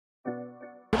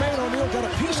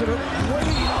got a piece of it. Wade.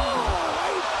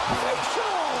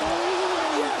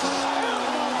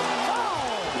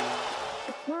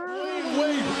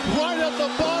 Wade, right at the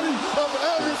body of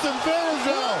Anderson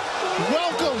Varejao.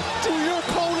 Welcome to your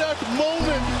Kodak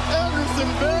moment, Anderson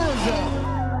Varejao.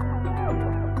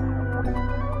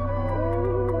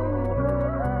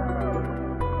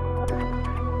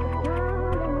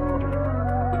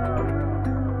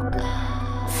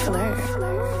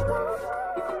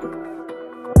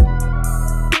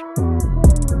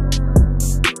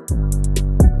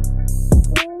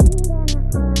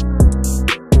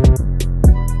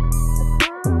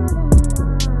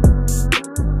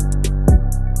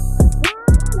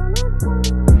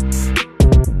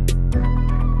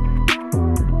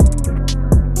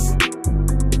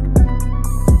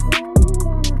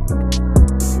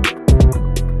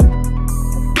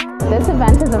 This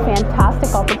event is a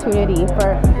fantastic opportunity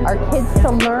for our kids to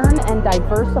learn and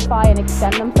diversify and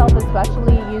extend themselves,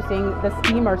 especially using the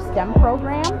STEAM or STEM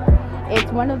program. It's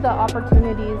one of the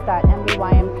opportunities that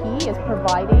NBYMP is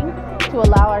providing to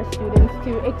allow our students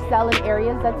to excel in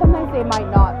areas that sometimes they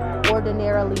might not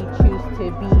ordinarily choose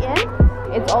to be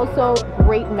in. It's also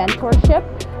great mentorship.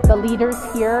 The leaders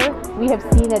here, we have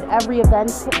seen at every event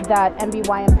that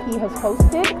NBYMP has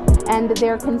hosted, and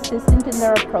they're consistent in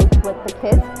their approach with the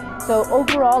kids. So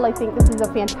overall, I think this is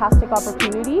a fantastic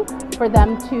opportunity for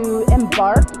them to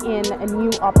embark in a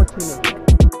new opportunity.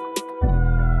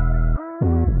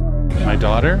 My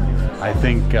daughter, I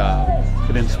think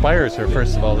it inspires her,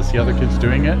 first of all, to see other kids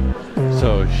doing it.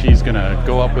 So she's going to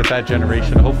go up with that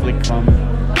generation, hopefully become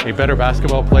a better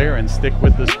basketball player and stick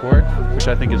with the sport, which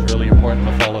I think is really important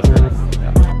to follow through.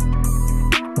 Yeah.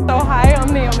 So hi,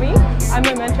 I'm Naomi. I'm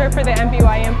a mentor for the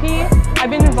NBYMP. I've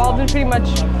been involved in pretty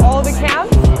much all the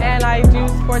camps, and I do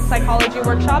sports psychology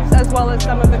workshops as well as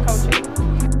some of the coaching.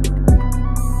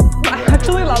 I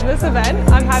actually love this event.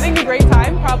 I'm having a great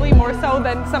time, probably more so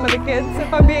than some of the kids,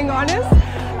 if I'm being honest.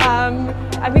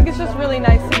 I think it's just really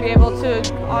nice to be able to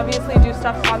obviously do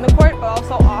stuff on the court, but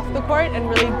also off the court, and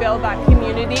really build that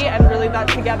community and really that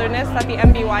togetherness that the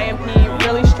NBYMP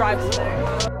really strives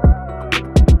for.